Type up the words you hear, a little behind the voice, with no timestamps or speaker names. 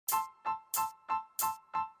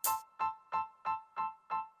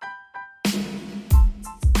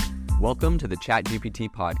Welcome to the ChatGPT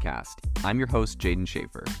podcast. I'm your host, Jaden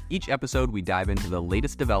Schaefer. Each episode, we dive into the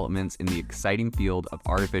latest developments in the exciting field of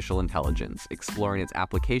artificial intelligence, exploring its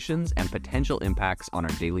applications and potential impacts on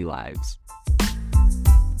our daily lives.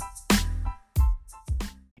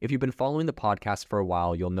 If you've been following the podcast for a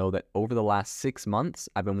while, you'll know that over the last 6 months,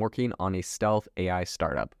 I've been working on a stealth AI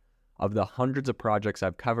startup. Of the hundreds of projects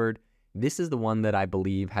I've covered, this is the one that I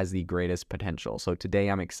believe has the greatest potential. So today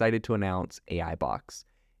I'm excited to announce AIBox.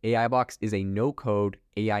 AIBox is a no-code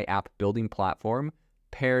AI app building platform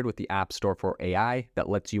paired with the App Store for AI that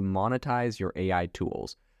lets you monetize your AI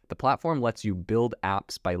tools. The platform lets you build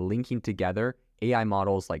apps by linking together AI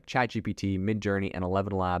models like ChatGPT, Midjourney, and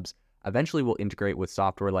ElevenLabs. Eventually will integrate with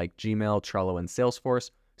software like Gmail, Trello, and Salesforce,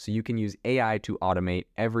 so you can use AI to automate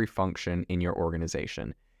every function in your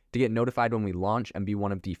organization. To get notified when we launch and be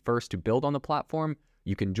one of the first to build on the platform,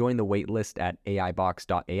 you can join the waitlist at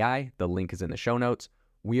aibox.ai. The link is in the show notes.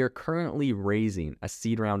 We are currently raising a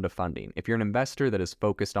seed round of funding. If you're an investor that is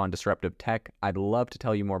focused on disruptive tech, I'd love to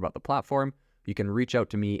tell you more about the platform. You can reach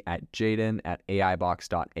out to me at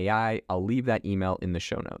jaden@aibox.ai. I'll leave that email in the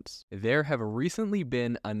show notes. There have recently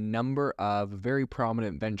been a number of very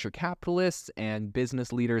prominent venture capitalists and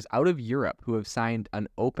business leaders out of Europe who have signed an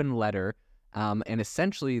open letter, and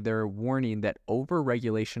essentially they're warning that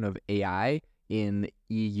over-regulation of AI in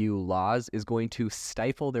EU laws is going to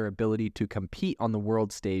stifle their ability to compete on the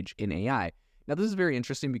world stage in AI. Now, this is very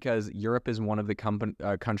interesting because Europe is one of the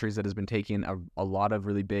countries that has been taking a lot of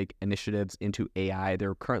really big initiatives into AI.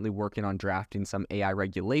 They're currently working on drafting some AI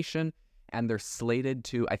regulation, and they're slated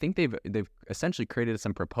to, I think they've essentially created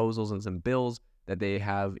some proposals and some bills that they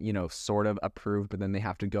have, sort of approved, but then they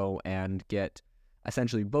have to go and get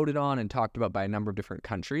essentially voted on and talked about by a number of different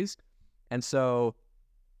countries. And so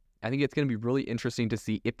I think it's going to be really interesting to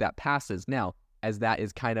see if that passes. Now, as that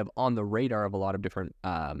is kind of on the radar of a lot of different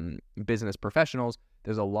business professionals,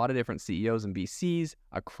 there's a lot of different CEOs and VCs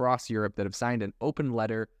across Europe that have signed an open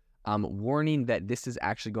letter warning that this is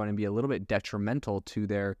actually going to be a little bit detrimental to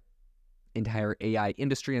their entire AI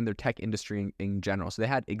industry and their tech industry in general. So they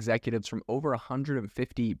had executives from over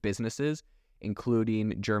 150 businesses,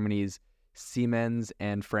 including Germany's Siemens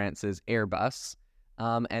and France's Airbus.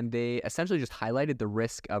 And they essentially just highlighted the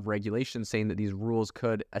risk of regulation, saying that these rules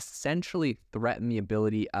could essentially threaten the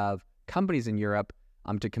ability of companies in Europe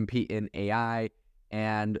to compete in AI.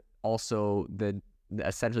 And also,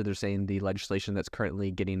 essentially they're saying the legislation that's currently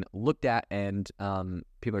getting looked at and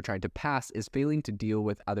people are trying to pass is failing to deal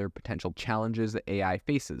with other potential challenges that AI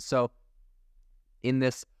faces. So in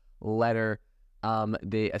this letter,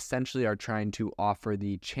 they essentially are trying to offer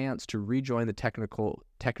the chance to rejoin the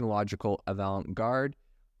technological avant-garde,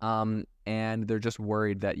 and they're just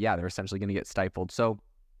worried that, they're essentially going to get stifled. So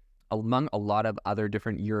among a lot of other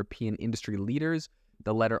different European industry leaders,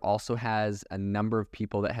 the letter also has a number of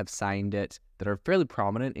people that have signed it that are fairly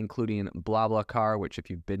prominent, including BlaBlaCar, which if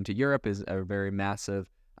you've been to Europe is a very massive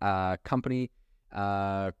company,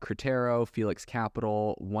 Critero, Felix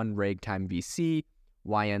Capital, One Ragtime VC,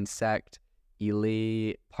 YN Sect,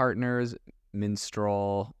 Ely Partners,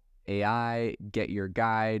 Minstrel AI, Get Your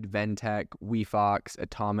Guide, Ventec, WeFox,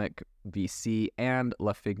 Atomic VC, and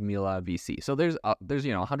La Figmila VC. So there's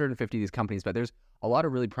 150 of these companies, but there's a lot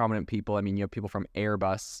of really prominent people. I mean, you have people from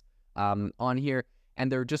Airbus on here,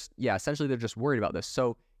 and they're just, essentially they're just worried about this.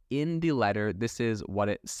 So in the letter, this is what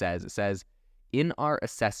it says. It says, in our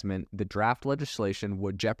assessment, the draft legislation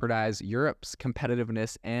would jeopardize Europe's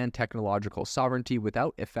competitiveness and technological sovereignty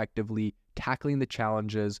without effectively tackling the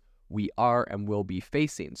challenges we are and will be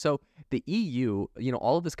facing. So the EU,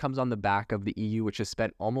 all of this comes on the back of the EU, which has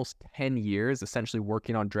spent almost 10 years essentially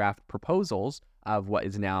working on draft proposals of what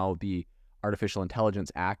is now the Artificial Intelligence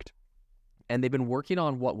Act. And they've been working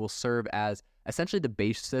on what will serve as essentially the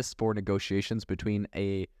basis for negotiations between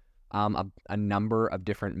a number of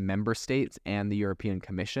different member states and the European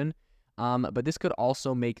Commission. But this could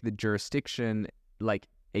also make the jurisdiction,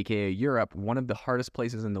 aka Europe, one of the hardest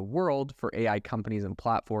places in the world for AI companies and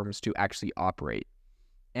platforms to actually operate.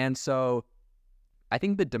 And so I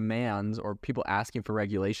think the demands or people asking for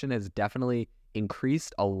regulation has definitely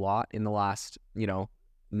increased a lot in the last,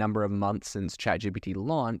 number of months since ChatGPT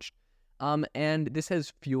launched. And this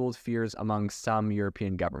has fueled fears among some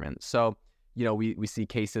European governments. So we see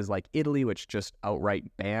cases like Italy, which just outright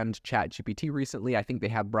banned ChatGPT recently. I think they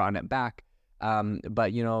have brought it back.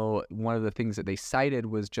 But one of the things that they cited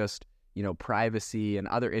was just, privacy and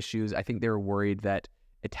other issues. I think they were worried that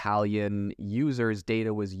Italian users'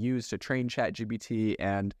 data was used to train ChatGPT,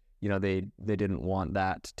 and, they didn't want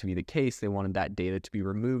that to be the case. They wanted that data to be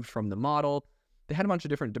removed from the model. They had a bunch of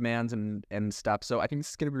different demands and stuff. So I think this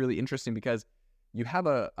is going to be really interesting because you have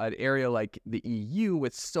an area like the EU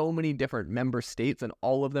with so many different member states, and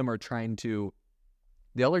all of them are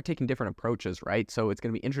they all are taking different approaches, right? So it's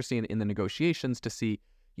going to be interesting in the negotiations to see,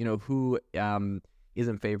 who is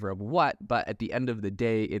in favor of what. But at the end of the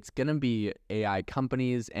day, it's going to be AI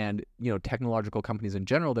companies and, technological companies in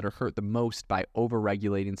general that are hurt the most by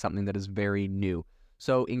over-regulating something that is very new.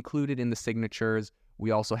 So included in the signatures,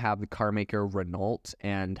 we also have the car maker Renault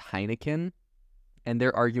and Heineken. And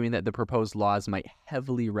they're arguing that the proposed laws might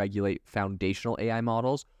heavily regulate foundational AI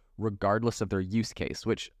models, regardless of their use case,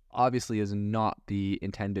 which obviously is not the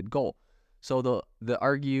intended goal. So the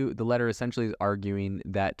letter essentially is arguing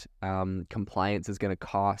that compliance is going to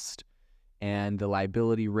cost, and the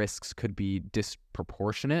liability risks could be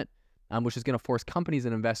disproportionate, which is going to force companies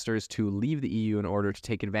and investors to leave the EU in order to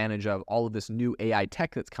take advantage of all of this new AI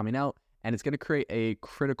tech that's coming out. And it's going to create a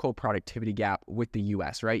critical productivity gap with the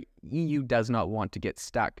US, right? EU does not want to get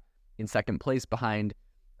stuck in second place behind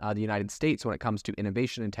the United States when it comes to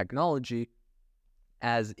innovation and technology,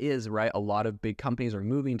 as is, right? A lot of big companies are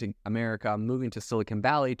moving to America, moving to Silicon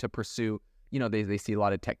Valley to pursue, they see a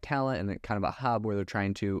lot of tech talent and kind of a hub where they're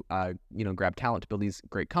trying to, grab talent to build these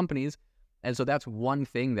great companies. And so that's one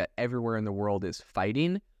thing that everywhere in the world is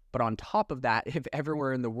fighting. But on top of that, if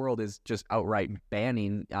everywhere in the world is just outright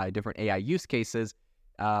banning different AI use cases,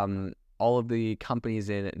 all of the companies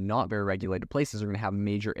in not very regulated places are going to have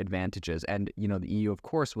major advantages. And, the EU, of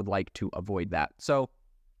course, would like to avoid that. So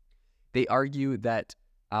they argue that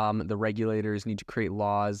the regulators need to create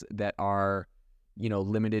laws that are,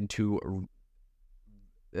 limited to...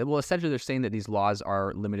 Well, essentially, they're saying that these laws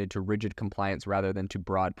are limited to rigid compliance rather than to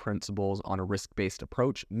broad principles on a risk-based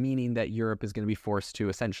approach, meaning that Europe is going to be forced to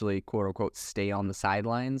essentially, quote unquote, stay on the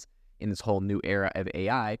sidelines in this whole new era of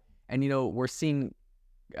AI. And, we're seeing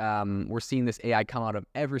this AI come out of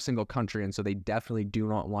every single country. And so they definitely do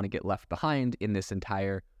not want to get left behind in this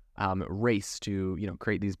entire race to,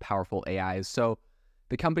 create these powerful AIs. So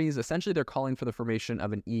the companies, essentially, they're calling for the formation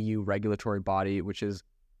of an EU regulatory body, which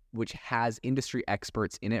has industry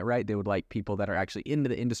experts in it, right? They would like people that are actually into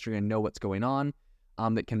the industry and know what's going on,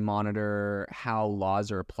 that can monitor how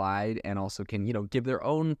laws are applied and also can, give their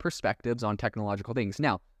own perspectives on technological things.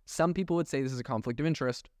 Now, some people would say this is a conflict of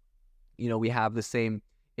interest. We have the same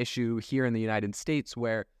issue here in the United States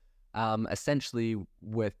where essentially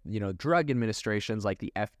with, drug administrations like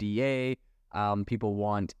the FDA, people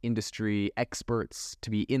want industry experts to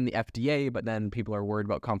be in the FDA, but then people are worried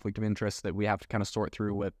about conflict of interest that we have to kind of sort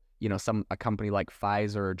through with, a company like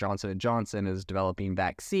Pfizer or Johnson & Johnson is developing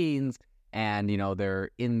vaccines, and, they're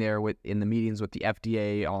in the meetings with the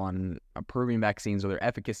FDA on approving vaccines or their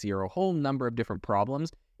efficacy or a whole number of different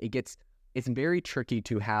problems. It's very tricky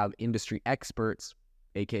to have industry experts,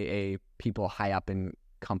 aka people high up in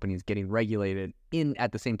companies getting regulated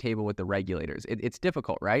at the same table with the regulators. It's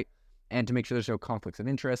difficult, right? And to make sure there's no conflicts of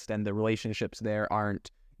interest and the relationships there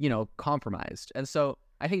aren't, compromised. And so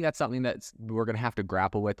I think that's something that we're going to have to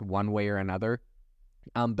grapple with one way or another.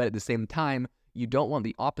 But at the same time, you don't want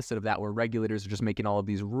the opposite of that, where regulators are just making all of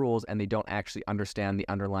these rules and they don't actually understand the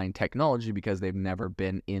underlying technology because they've never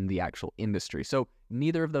been in the actual industry. So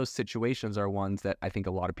neither of those situations are ones that I think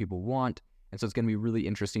a lot of people want. And so it's going to be really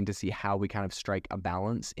interesting to see how we kind of strike a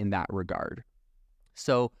balance in that regard.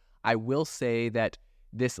 So I will say that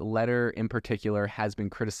this letter in particular has been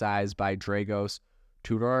criticized by Dragos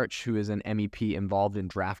Tudorch, who is an MEP involved in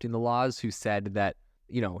drafting the laws, who said that,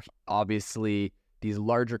 obviously these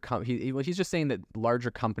larger he's just saying that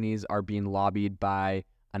larger companies are being lobbied by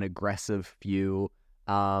an aggressive few.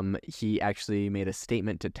 He actually made a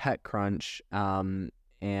statement to TechCrunch,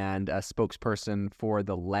 and a spokesperson for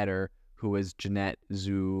the letter, who is Jeanette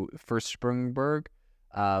zu Furstenberg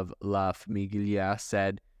of La Famiglia,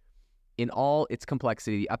 said, "In all its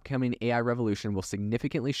complexity, the upcoming AI revolution will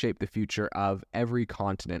significantly shape the future of every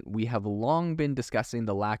continent. We have long been discussing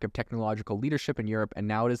the lack of technological leadership in Europe, and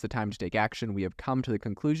now it is the time to take action. We have come to the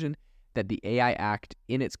conclusion that the AI Act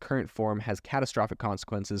in its current form has catastrophic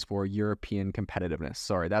consequences for European competitiveness."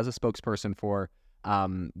 Sorry, that was a spokesperson for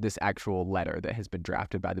this actual letter that has been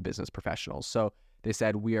drafted by the business professionals. So they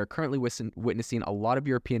said, "We are currently witnessing a lot of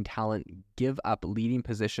European talent give up leading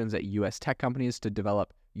positions at U.S. tech companies to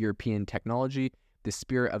develop European technology. The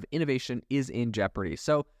spirit of innovation is in jeopardy."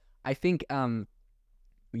 So I think,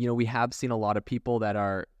 we have seen a lot of people that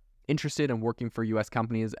are interested in working for U.S.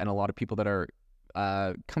 companies, and a lot of people that are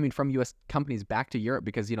coming from U.S. companies back to Europe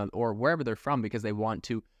because, or wherever they're from, because they want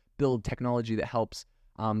to build technology that helps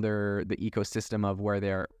the ecosystem of where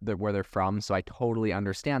they're from. So I totally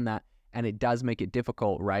understand that. And it does make it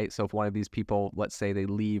difficult, right? So if one of these people, let's say they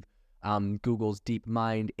leave Google's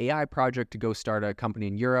DeepMind AI project to go start a company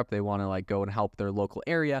in Europe. They want to like go and help their local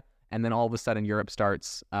area. And then all of a sudden Europe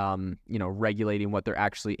starts, regulating what they're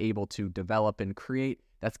actually able to develop and create.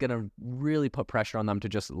 That's going to really put pressure on them to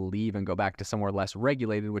just leave and go back to somewhere less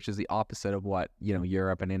regulated, which is the opposite of what,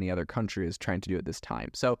 Europe and any other country is trying to do at this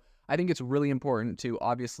time. So I think it's really important to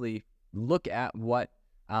obviously look at what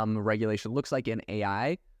regulation looks like in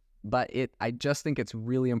AI, but I just think it's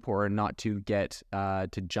really important not to get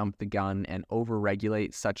to jump the gun and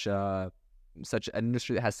over-regulate such an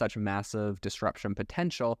industry that has such massive disruption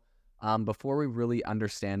potential before we really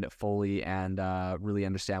understand it fully and really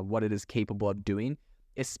understand what it is capable of doing.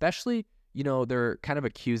 Especially, they're kind of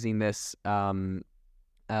accusing this of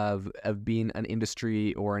being an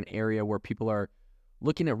industry or an area where people are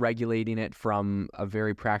looking at regulating it from a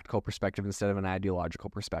very practical perspective instead of an ideological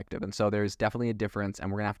perspective. And so there's definitely a difference,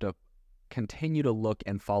 and we're going to have to continue to look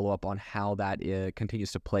and follow up on how that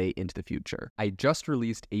continues to play into the future. I just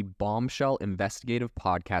released a bombshell investigative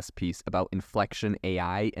podcast piece about Inflection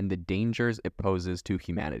AI and the dangers it poses to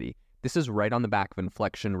humanity. This is right on the back of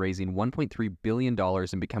Inflection raising $1.3 billion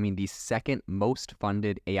and becoming the second most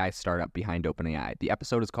funded AI startup behind OpenAI. The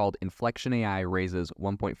episode is called Inflection AI Raises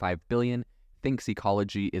 $1.5 Billion, Thinks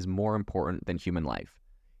Ecology is More Important Than Human Life.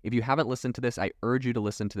 If you haven't listened to this, I urge you to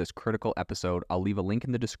listen to this critical episode. I'll leave a link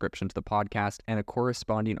in the description to the podcast and a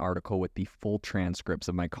corresponding article with the full transcripts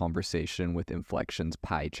of my conversation with Inflection's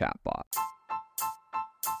Pi chatbot.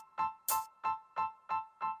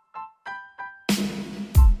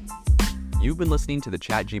 You've been listening to the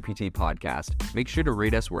ChatGPT podcast. Make sure to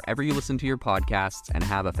rate us wherever you listen to your podcasts and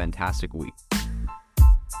have a fantastic week.